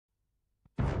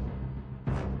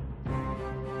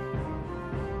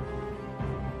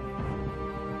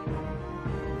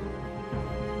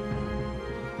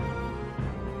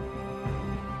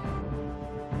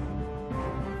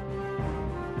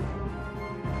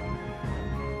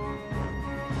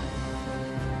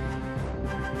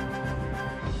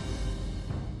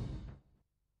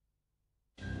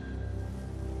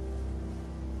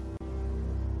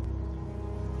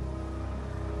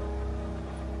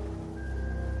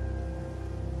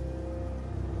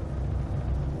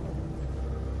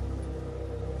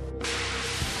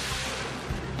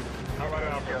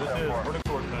vertical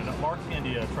coordinate, mark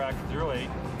India, track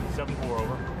 0874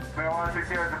 over. We want to be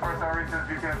here at the first hour reaches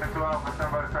GPS at 2 Alpha,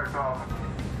 stand by to start 2 Alpha.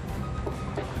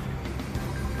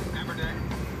 Amber deck.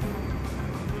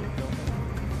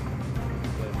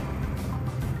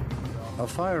 A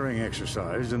firing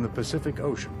exercise in the Pacific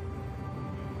Ocean.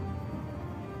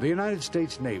 The United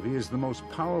States Navy is the most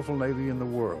powerful navy in the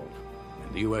world,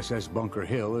 and the USS Bunker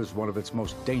Hill is one of its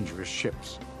most dangerous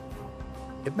ships.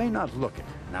 It may not look it,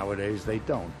 nowadays they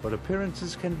don't, but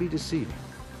appearances can be deceiving.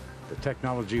 The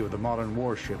technology of the modern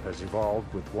warship has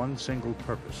evolved with one single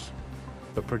purpose: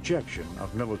 the projection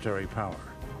of military power.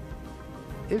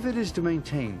 If it is to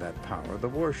maintain that power, the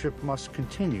warship must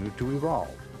continue to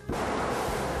evolve.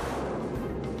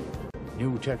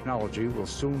 New technology will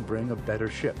soon bring a better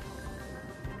ship,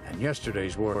 and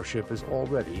yesterday's warship is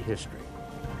already history.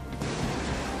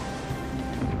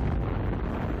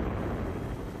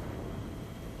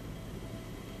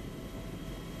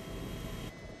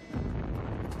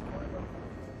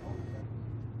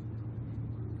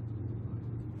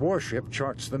 Warship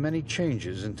charts the many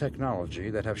changes in technology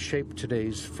that have shaped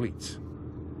today's fleets.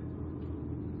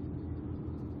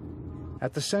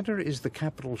 At the center is the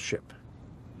capital ship,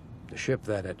 the ship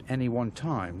that at any one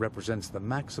time represents the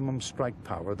maximum strike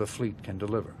power the fleet can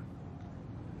deliver.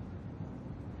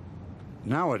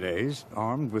 Nowadays,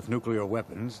 armed with nuclear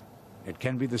weapons, it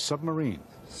can be the submarine.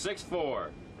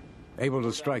 6-4. Able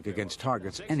to strike against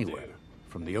targets anywhere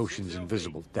from the ocean's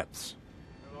invisible depths.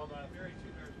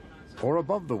 Or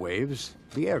above the waves,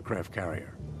 the aircraft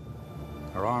carrier.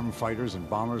 Her armed fighters and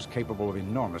bombers capable of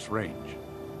enormous range.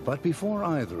 But before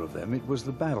either of them, it was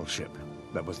the battleship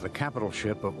that was the capital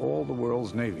ship of all the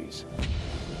world's navies.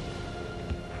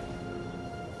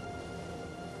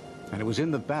 And it was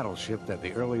in the battleship that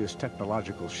the earliest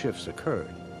technological shifts occurred.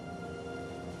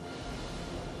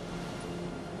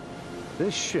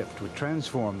 This shift would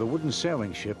transform the wooden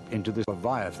sailing ship into this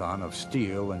leviathan of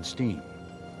steel and steam.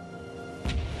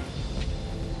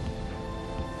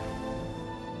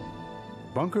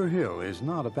 Bunker Hill is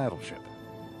not a battleship.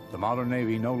 The modern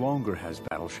Navy no longer has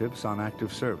battleships on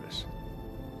active service.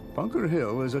 Bunker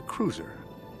Hill is a cruiser.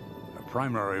 Her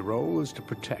primary role is to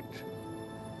protect.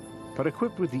 But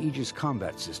equipped with the Aegis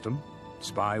combat system,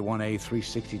 Spy 1A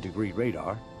 360-degree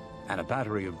radar, and a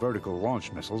battery of vertical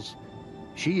launch missiles,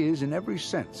 she is in every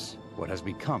sense what has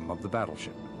become of the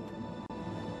battleship.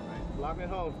 Lock it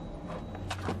home.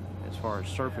 As far as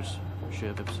surface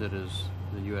ships, it is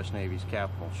the U.S. Navy's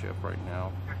capital ship right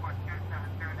now.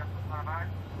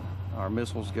 Our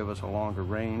missiles give us a longer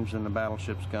range than the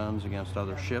battleship's guns against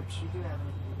other ships.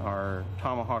 Our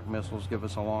Tomahawk missiles give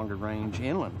us a longer range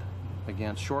inland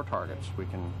against shore targets. We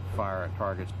can fire at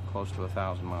targets close to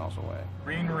 1,000 miles away.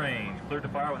 Green range, cleared to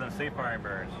fire within safe firing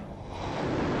barriers.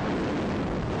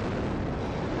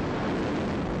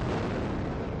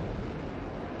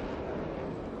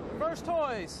 First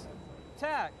toys,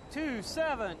 TAC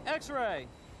 27 X-ray.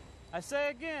 I say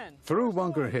again. Through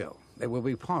Bunker Hill, it will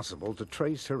be possible to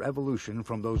trace her evolution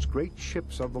from those great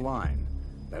ships of the line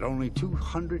that only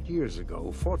 200 years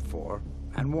ago fought for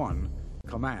and won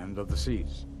command of the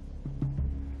seas.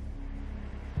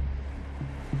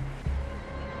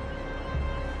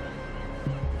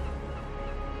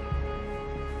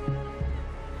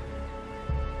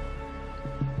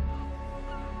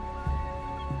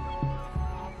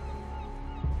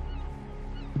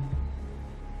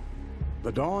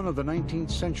 The dawn of the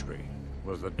 19th century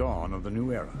was the dawn of the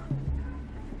new era.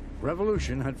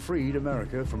 Revolution had freed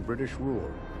America from British rule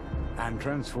and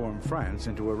transformed France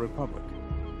into a republic.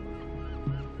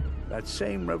 That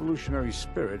same revolutionary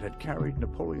spirit had carried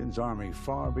Napoleon's army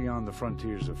far beyond the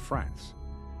frontiers of France.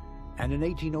 And in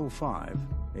 1805,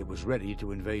 it was ready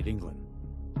to invade England.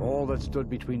 All that stood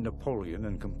between Napoleon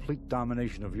and complete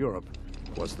domination of Europe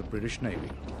was the British Navy.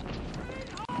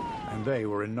 And they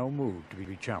were in no mood to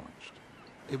be challenged.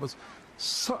 It was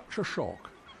such a shock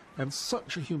and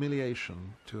such a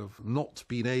humiliation to have not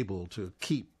been able to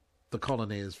keep the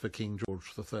colonies for King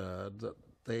George III that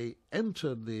they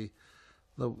entered the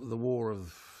war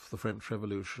of the French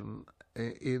Revolution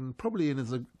probably in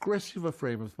as aggressive a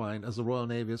frame of mind as the Royal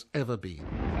Navy has ever been.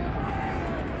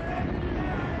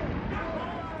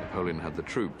 Napoleon had the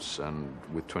troops, and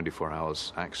with 24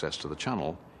 hours access to the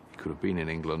Channel, he could have been in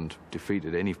England,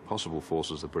 defeated any possible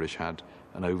forces the British had,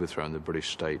 and overthrown the British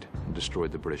state and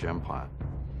destroyed the British Empire.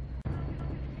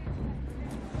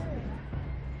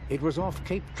 It was off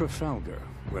Cape Trafalgar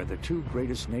where the two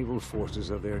greatest naval forces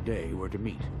of their day were to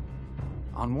meet.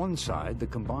 On one side, the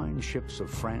combined ships of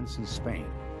France and Spain.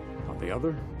 On the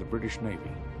other, the British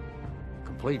Navy.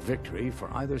 Complete victory for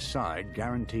either side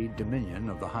guaranteed dominion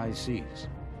of the high seas.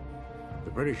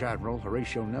 The British Admiral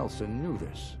Horatio Nelson knew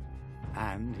this,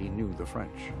 and he knew the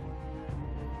French.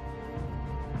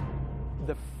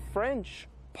 The French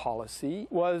policy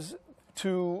was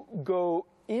to go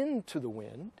into the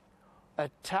wind,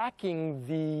 attacking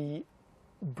the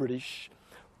British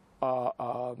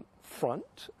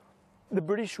front. The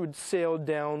British would sail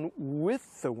down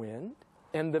with the wind,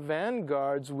 and the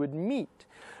vanguards would meet.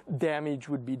 Damage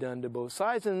would be done to both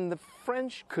sides, and the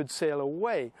French could sail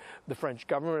away. The French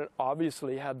government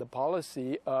obviously had the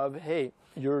policy of, hey,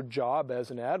 your job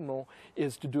as an admiral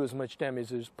is to do as much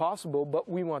damage as possible, but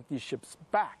we want these ships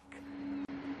back.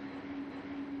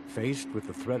 Faced with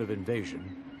the threat of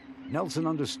invasion, Nelson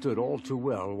understood all too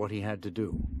well what he had to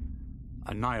do.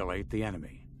 Annihilate the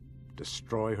enemy,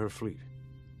 destroy her fleet,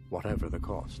 whatever the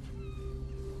cost.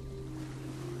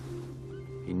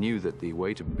 He knew that the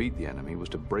way to beat the enemy was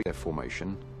to break their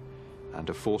formation and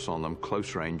to force on them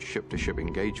close-range ship-to-ship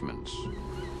engagements.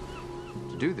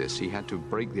 To do this, he had to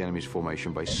break the enemy's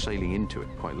formation by sailing into it,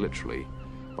 quite literally,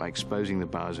 by exposing the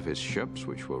bows of his ships,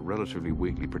 which were relatively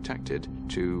weakly protected,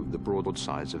 to the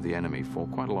broadsides of the enemy for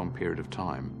quite a long period of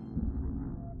time.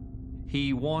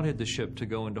 He wanted the ship to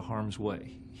go into harm's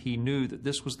way. He knew that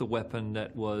this was the weapon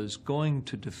that was going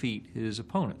to defeat his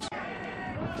opponents.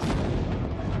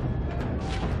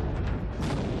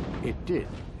 It did.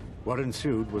 What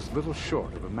ensued was little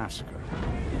short of a massacre.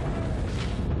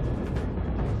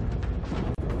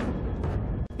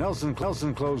 Nelson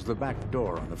closed the back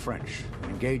door on the French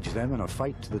and engaged them in a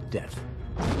fight to the death.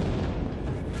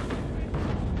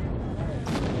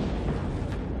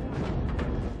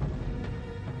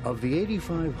 Of the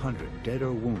 8,500 dead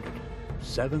or wounded,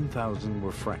 7,000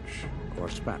 were French or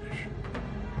Spanish.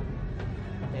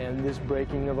 And this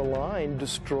breaking of a line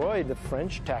destroyed the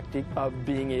French tactic of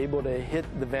being able to hit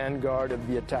the vanguard of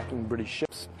the attacking British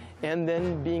ships and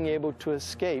then being able to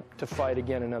escape to fight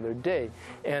again another day.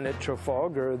 And at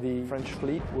Trafalgar, the French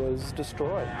fleet was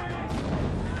destroyed.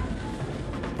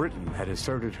 Britain had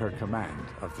asserted her command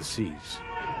of the seas.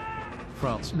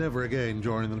 France never again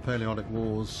during the Napoleonic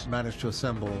Wars managed to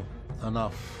assemble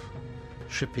enough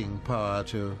shipping power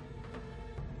to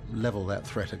level that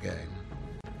threat again.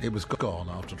 It was gone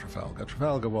after Trafalgar.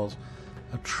 Trafalgar was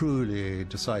a truly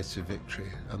decisive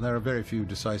victory, and there are very few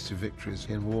decisive victories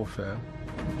in warfare.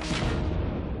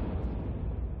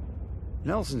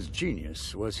 Nelson's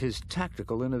genius was his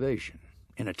tactical innovation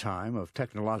in a time of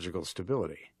technological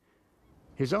stability.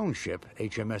 His own ship,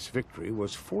 HMS Victory,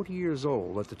 was 40 years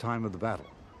old at the time of the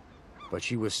battle, but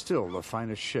she was still the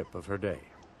finest ship of her day.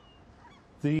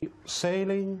 The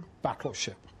sailing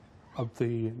battleship of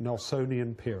the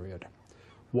Nelsonian period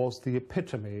was the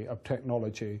epitome of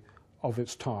technology of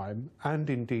its time, and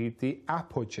indeed the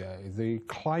apogee, the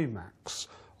climax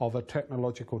of a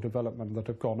technological development that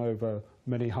had gone over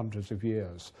many hundreds of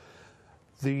years.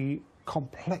 The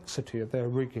complexity of their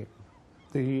rigging,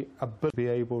 the ability to be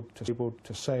able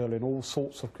to sail in all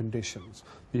sorts of conditions,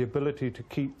 the ability to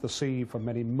keep the sea for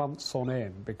many months on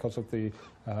end because of the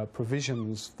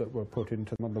provisions that were put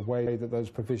into them and the way that those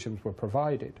provisions were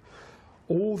provided.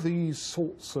 All these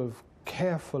sorts of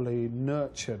carefully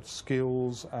nurtured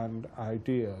skills and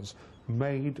ideas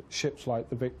made ships like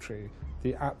the Victory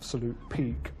the absolute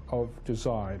peak of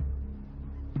design.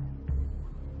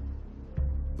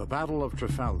 The Battle of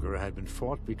Trafalgar had been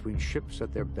fought between ships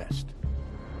at their best.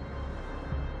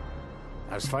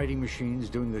 As fighting machines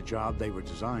doing the job they were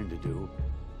designed to do,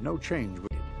 no change was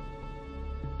needed.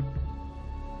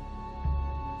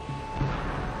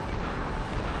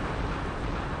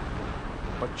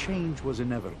 But change was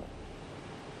inevitable,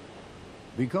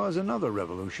 because another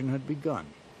revolution had begun,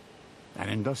 an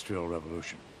industrial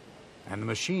revolution, and the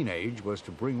machine age was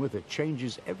to bring with it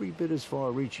changes every bit as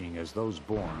far-reaching as those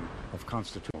born of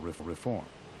constitutional reform.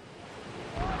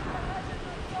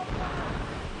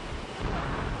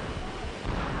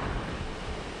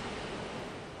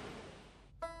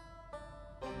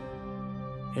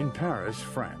 In Paris,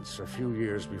 France, a few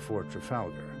years before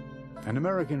Trafalgar, an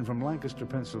American from Lancaster,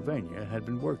 Pennsylvania, had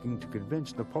been working to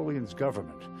convince Napoleon's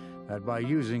government that by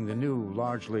using the new,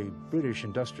 largely British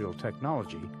industrial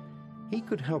technology, he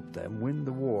could help them win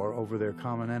the war over their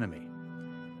common enemy.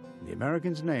 The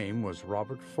American's name was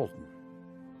Robert Fulton.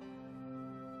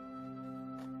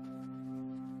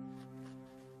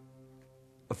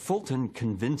 Fulton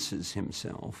convinces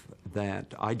himself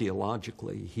that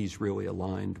ideologically he's really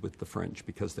aligned with the French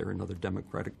because they're another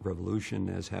democratic revolution,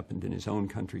 as happened in his own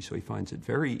country, so he finds it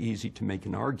very easy to make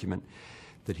an argument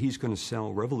that he's going to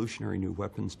sell revolutionary new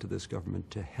weapons to this government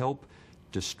to help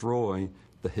destroy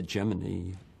the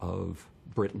hegemony of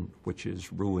Britain, which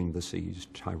is ruling the seas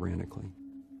tyrannically.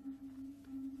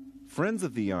 Friends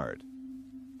of the Art,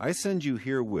 I send you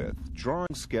herewith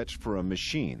drawing sketch for a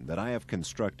machine that I have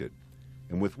constructed,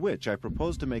 and with which I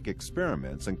propose to make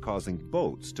experiments in causing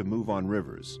boats to move on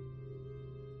rivers.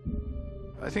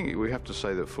 I think we have to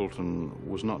say that Fulton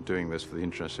was not doing this for the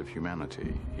interests of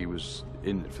humanity. He was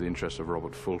in it for the interests of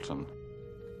Robert Fulton.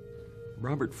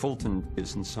 Robert Fulton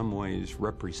is in some ways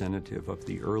representative of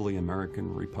the early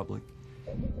American Republic.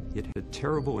 It had a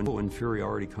terrible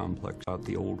inferiority complex about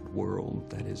the old world.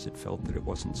 That is, it felt that it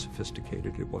wasn't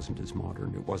sophisticated, it wasn't as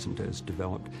modern, it wasn't as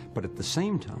developed. But at the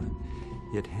same time,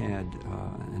 it had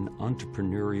an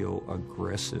entrepreneurial,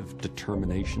 aggressive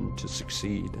determination to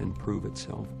succeed and prove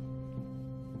itself.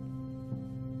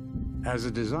 As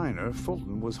a designer,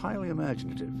 Fulton was highly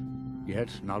imaginative, yet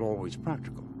not always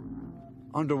practical.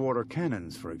 Underwater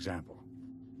cannons, for example.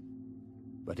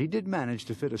 But he did manage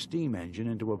to fit a steam engine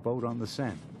into a boat on the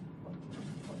Seine.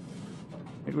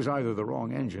 It was either the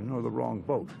wrong engine or the wrong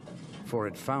boat, for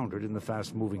it foundered in the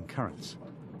fast-moving currents.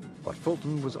 But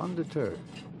Fulton was undeterred.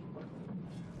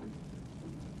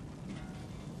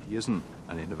 He isn't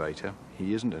an innovator,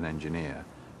 he isn't an engineer,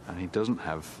 and he doesn't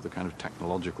have the kind of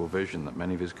technological vision that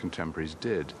many of his contemporaries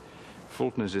did.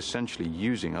 Fulton is essentially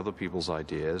using other people's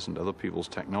ideas and other people's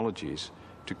technologies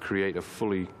to create a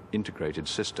fully integrated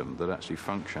system that actually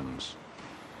functions.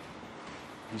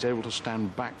 He's able to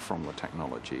stand back from the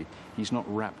technology. He's not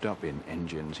wrapped up in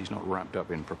engines, he's not wrapped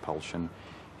up in propulsion,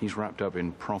 he's wrapped up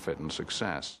in profit and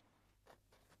success.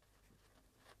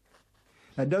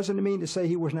 That doesn't mean to say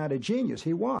he was not a genius,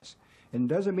 he was. And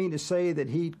doesn't mean to say that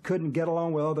he couldn't get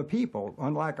along with other people,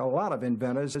 unlike a lot of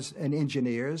inventors and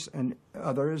engineers and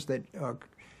others that are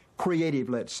creative,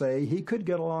 let's say. He could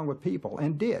get along with people,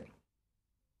 and did.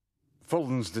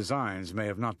 Fulton's designs may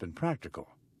have not been practical,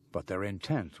 but their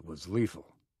intent was lethal.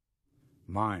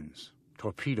 Mines,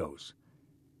 torpedoes,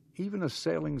 even a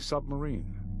sailing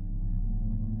submarine.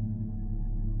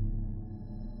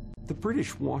 The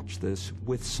British watched this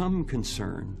with some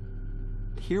concern.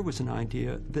 Here was an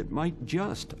idea that might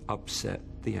just upset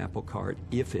the apple cart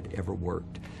if it ever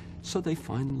worked. So they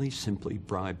finally simply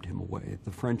bribed him away.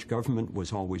 The French government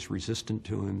was always resistant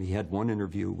to him. He had one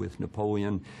interview with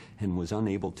Napoleon and was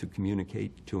unable to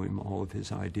communicate to him all of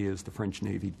his ideas. The French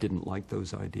Navy didn't like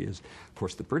those ideas. Of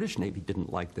course, the British Navy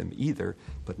didn't like them either,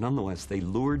 but nonetheless, they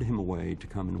lured him away to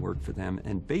come and work for them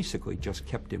and basically just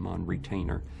kept him on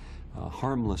retainer,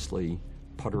 harmlessly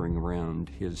puttering around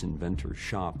his inventor's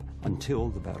shop until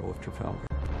the Battle of Trafalgar.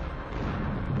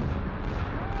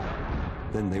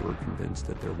 Then they were convinced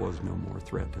that there was no more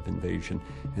threat of invasion,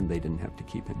 and they didn't have to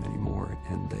keep him anymore,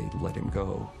 and they let him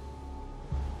go.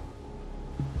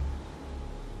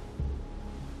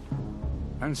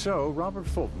 And so Robert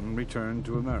Fulton returned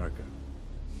to America,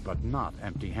 but not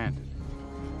empty-handed.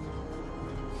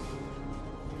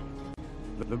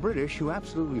 The British, who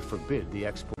absolutely forbid the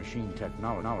export machine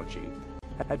technology,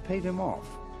 had paid him off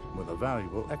with a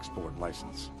valuable export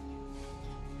license.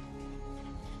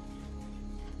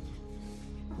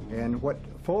 And what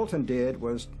Fulton did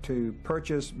was to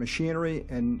purchase machinery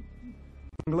in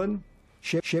England,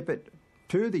 ship it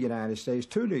to the United States,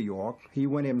 to New York. He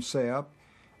went himself,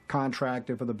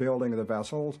 contracted for the building of the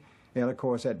vessels, and of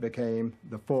course that became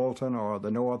the Fulton or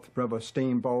the North River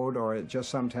Steamboat, or it's just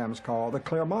sometimes called the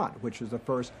Clermont, which was the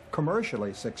first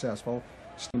commercially successful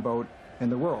steamboat in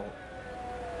the world.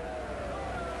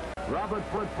 Robert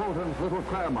Foote Fulton's little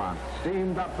Clermont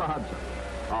steamed up the Hudson,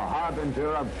 a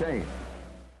harbinger of change.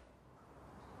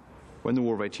 When the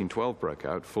War of 1812 broke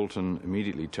out, Fulton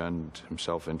immediately turned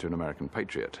himself into an American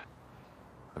patriot.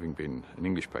 Having been an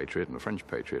English patriot and a French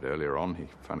patriot earlier on, he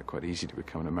found it quite easy to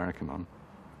become an American one.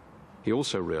 He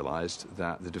also realized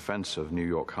that the defense of New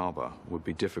York Harbor would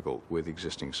be difficult with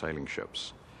existing sailing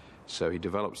ships. So he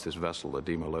develops this vessel, the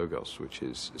Dima Logos, which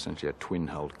is essentially a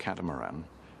twin-hulled catamaran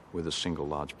with a single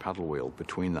large paddle wheel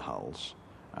between the hulls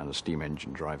and a steam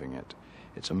engine driving it.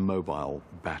 It's a mobile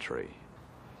battery.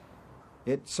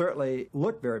 It certainly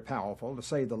looked very powerful, to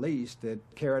say the least. It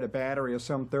carried a battery of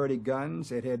some 30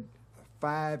 guns. It had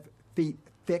 5 feet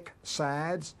thick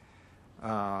sides,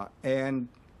 and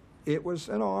it was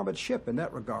an armored ship in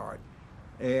that regard.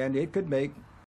 And it could make